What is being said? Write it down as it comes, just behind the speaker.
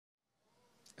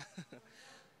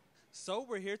So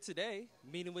we're here today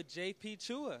meeting with JP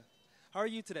Chua. How are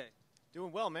you today?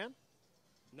 Doing well, man.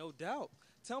 No doubt.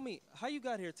 Tell me how you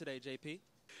got here today, JP.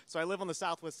 So I live on the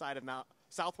southwest side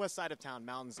of town,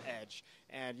 Mountain's Edge,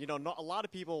 and a lot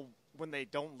of people when they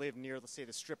don't live near, let's say,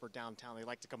 the Strip or downtown, they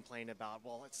like to complain about,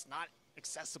 well, it's not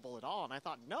accessible at all. And I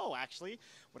thought, no, actually,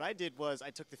 what I did was I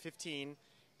took the 15.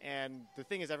 And the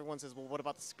thing is, everyone says, well, what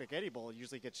about the spaghetti bowl? It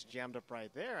usually gets jammed up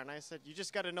right there. And I said, you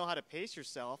just got to know how to pace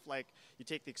yourself. Like, you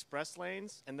take the express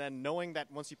lanes, and then knowing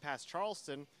that once you pass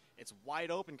Charleston, it's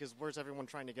wide open because where's everyone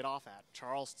trying to get off at?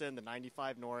 Charleston, the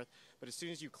 95 North. But as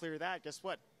soon as you clear that, guess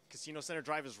what? Casino Center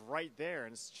Drive is right there,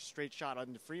 and it's a straight shot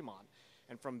into Fremont.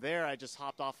 And from there, I just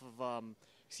hopped off of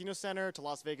Casino Center to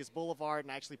Las Vegas Boulevard,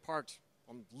 and I actually parked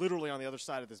literally on the other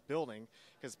side of this building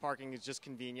because parking is just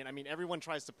convenient. I mean, everyone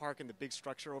tries to park in the big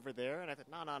structure over there, and I thought,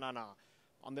 no.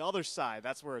 On the other side,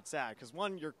 that's where it's at. Because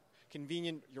one, you're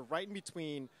convenient. You're right in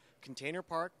between Container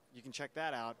Park. You can check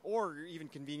that out. Or you're even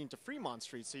convenient to Fremont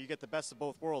Street, so you get the best of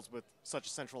both worlds with such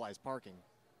centralized parking.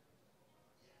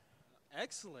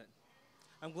 Excellent.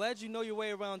 I'm glad you know your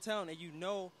way around town and you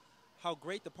know how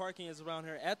great the parking is around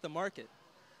here at the market.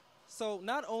 So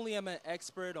not only am I an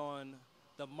expert on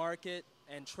the market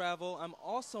and travel, I'm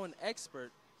also an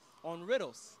expert on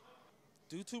riddles.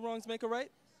 Do two wrongs make a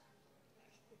right?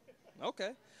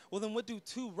 Okay. Well, then what do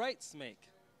two rights make?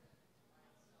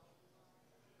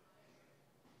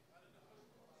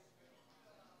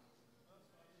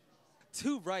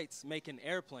 Two rights make an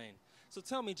airplane. So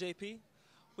tell me, JP,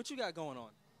 what you got going on?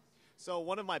 So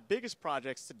one of my biggest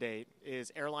projects to date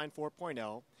is Airline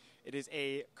 4.0. It is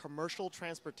a commercial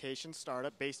transportation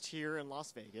startup based here in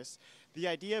Las Vegas. The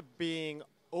idea being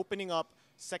opening up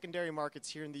secondary markets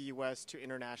here in the U.S. to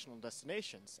international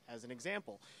destinations. As an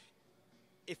example,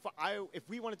 if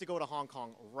we wanted to go to Hong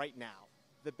Kong right now,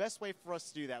 the best way for us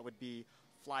to do that would be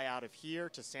fly out of here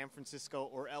to San Francisco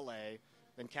or L.A.,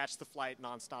 then catch the flight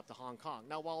nonstop to Hong Kong.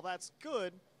 Now, while that's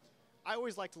good, I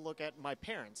always like to look at my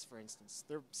parents, for instance.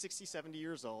 They're 60, 70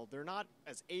 years old. They're not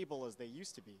as able as they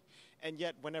used to be. And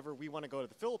yet, whenever we want to go to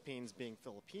the Philippines, being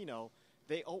Filipino,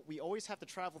 we always have to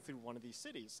travel through one of these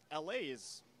cities. LA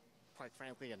is, quite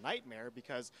frankly, a nightmare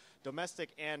because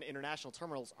domestic and international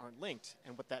terminals aren't linked.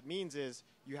 And what that means is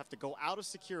you have to go out of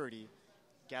security,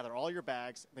 gather all your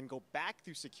bags, then go back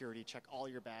through security, check all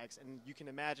your bags. And you can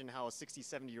imagine how a 60,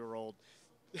 70-year-old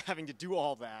having to do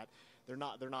all that,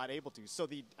 they're not able to. So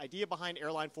the idea behind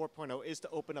Airline 4.0 is to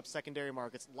open up secondary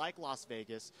markets like Las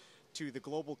Vegas to the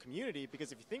global community,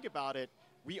 because if you think about it,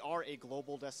 we are a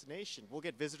global destination. We'll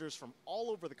get visitors from all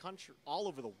over the country, all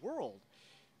over the world.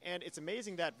 And it's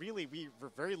amazing that really we're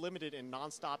very limited in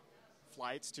nonstop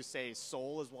flights to, say,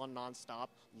 Seoul is one nonstop,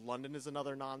 London is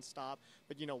another nonstop.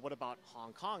 But what about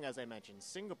Hong Kong, as I mentioned,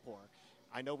 Singapore?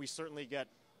 I know we certainly get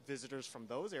visitors from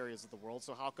those areas of the world,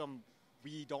 so how come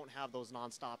we don't have those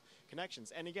nonstop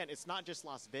connections? And again, it's not just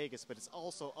Las Vegas, but it's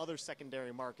also other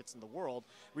secondary markets in the world.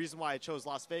 Reason why I chose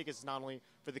Las Vegas is not only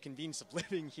for the convenience of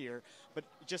living here, but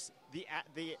just the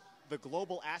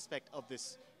global aspect of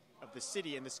the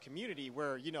city and this community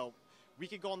where, we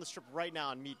could go on the Strip right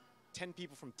now and meet 10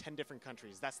 people from 10 different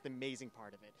countries. That's the amazing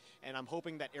part of it. And I'm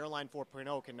hoping that Airline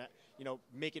 4.0 can,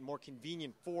 make it more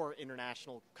convenient for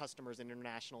international customers and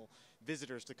international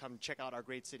visitors to come check out our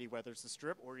great city, whether it's the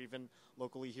Strip or even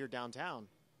locally here downtown.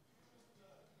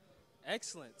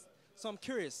 Excellent. So I'm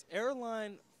curious,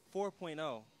 Airline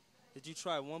 4.0, did you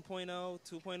try 1.0,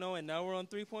 2.0, and now we're on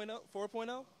 3.0,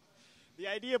 4.0? The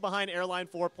idea behind Airline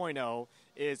 4.0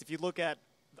 is if you look at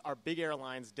our big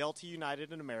airlines, Delta,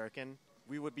 United, and American,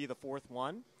 we would be the fourth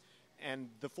one. And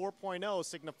the 4.0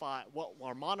 signify what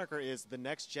our moniker is, the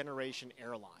next generation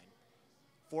airline.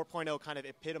 4.0 kind of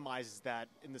epitomizes that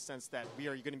in the sense that we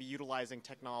are going to be utilizing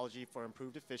technology for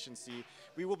improved efficiency.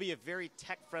 We will be a very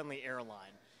tech-friendly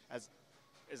airline, as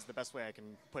is the best way I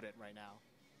can put it right now.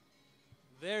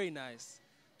 Very nice.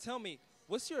 Tell me,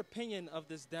 what's your opinion of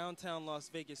this downtown Las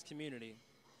Vegas community?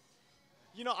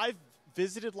 I've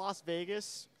visited Las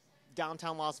Vegas,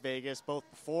 downtown Las Vegas, both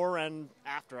before and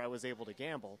after I was able to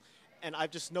gamble. And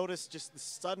I've just noticed just the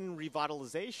sudden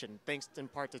revitalization, thanks in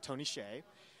part to Tony Hsieh.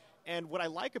 And what I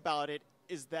like about it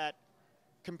is that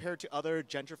compared to other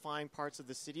gentrifying parts of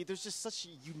the city, there's just such a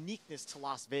uniqueness to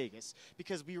Las Vegas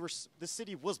because the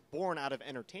city was born out of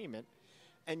entertainment,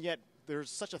 and yet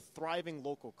there's such a thriving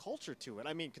local culture to it.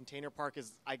 I mean, Container Park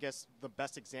is, I guess, the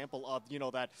best example of,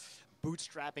 that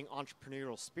bootstrapping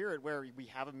entrepreneurial spirit where we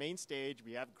have a main stage,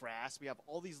 we have grass, we have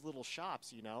all these little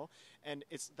shops, and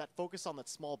it's that focus on that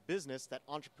small business, that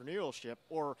entrepreneurship,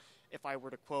 or if I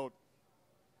were to quote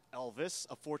Elvis,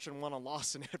 a fortune won and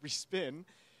lost in every spin.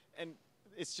 And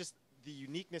it's just the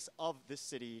uniqueness of this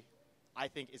city, I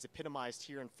think, is epitomized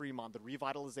here in Fremont. The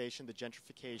revitalization, the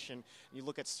gentrification. And you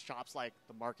look at shops like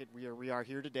the market we are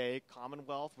here today,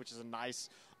 Commonwealth, which is a nice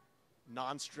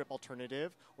non-strip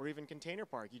alternative, or even Container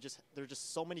Park. There's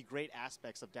just so many great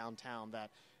aspects of downtown that,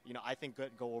 I think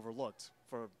go overlooked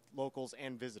for locals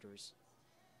and visitors.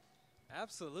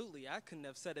 Absolutely. I couldn't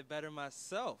have said it better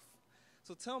myself.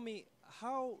 So tell me,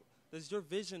 how does your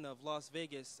vision of Las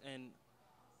Vegas and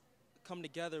come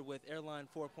together with Airline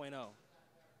 4.0?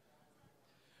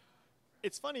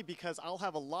 It's funny because I'll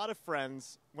have a lot of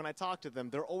friends, when I talk to them,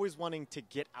 they're always wanting to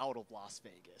get out of Las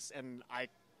Vegas. And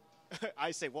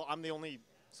I say, well, I'm the only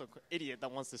idiot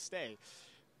that wants to stay.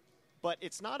 But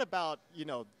it's not about,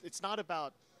 it's not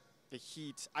about the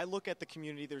heat. I look at the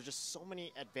community. There's just so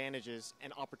many advantages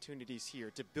and opportunities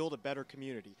here to build a better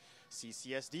community.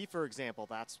 CCSD, for example,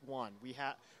 that's one. We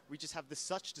just have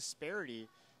such disparity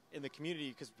in the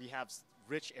community because we have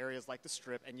rich areas like the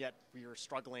Strip, and yet we are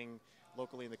struggling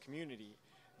locally in the community.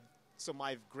 So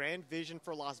my grand vision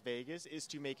for Las Vegas is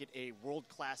to make it a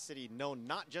world-class city known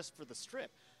not just for the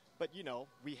Strip, but,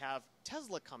 we have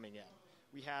Tesla coming in.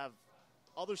 We have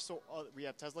we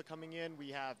have Tesla coming in. We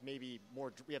have maybe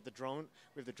more. We have the drone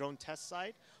test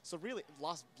site. So really,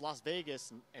 Las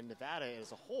Vegas and Nevada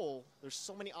as a whole, there's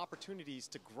so many opportunities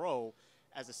to grow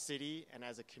as a city and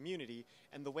as a community.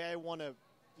 And the way I want to,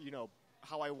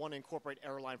 how I want to incorporate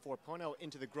Airline 4.0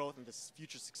 into the growth and the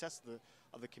future success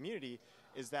of the community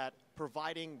is that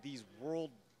providing these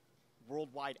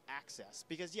worldwide access.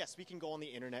 Because yes, we can go on the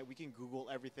internet, we can Google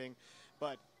everything,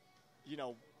 but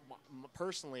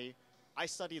personally, I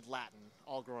studied Latin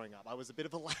all growing up. I was a bit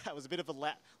of a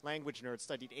language nerd.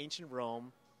 Studied ancient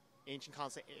Rome,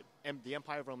 the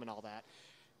Empire of Rome, and all that.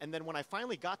 And then when I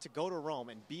finally got to go to Rome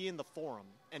and be in the Forum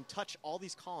and touch all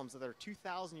these columns that are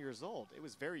 2,000 years old, it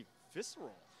was very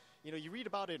visceral. You read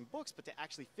about it in books, but to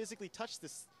actually physically touch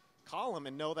this column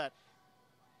and know that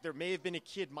there may have been a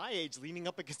kid my age leaning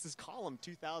up against this column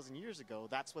 2,000 years ago,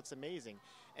 that's what's amazing.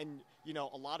 And,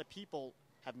 a lot of people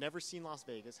have never seen Las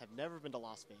Vegas, have never been to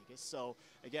Las Vegas. So,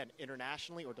 again,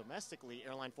 internationally or domestically,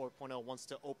 Airline 4.0 wants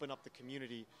to open up the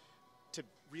community to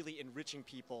really enriching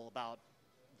people about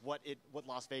what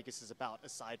Las Vegas is about,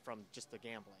 aside from just the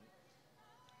gambling.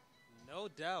 No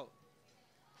doubt.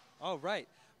 All right.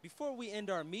 Before we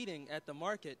end our meeting at the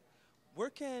market,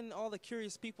 where can all the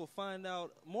curious people find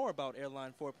out more about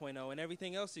Airline 4.0 and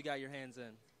everything else you got your hands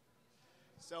in?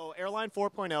 So Airline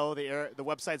 4.0, the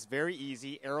website's very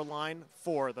easy,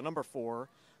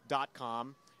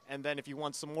 airline4.com. And then if you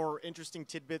want some more interesting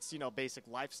tidbits, basic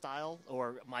lifestyle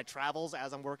or my travels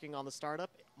as I'm working on the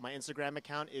startup, my Instagram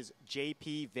account is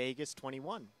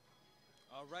JPVegas21.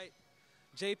 All right.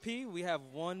 JP, we have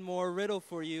one more riddle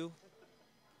for you.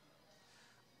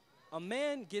 A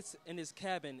man gets in his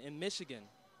cabin in Michigan.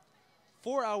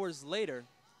 4 hours later,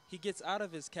 he gets out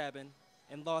of his cabin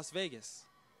in Las Vegas.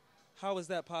 How is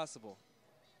that possible?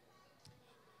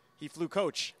 He flew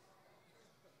coach.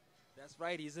 That's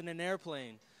right. He's in an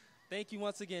airplane. Thank you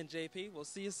once again, JP. We'll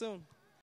see you soon.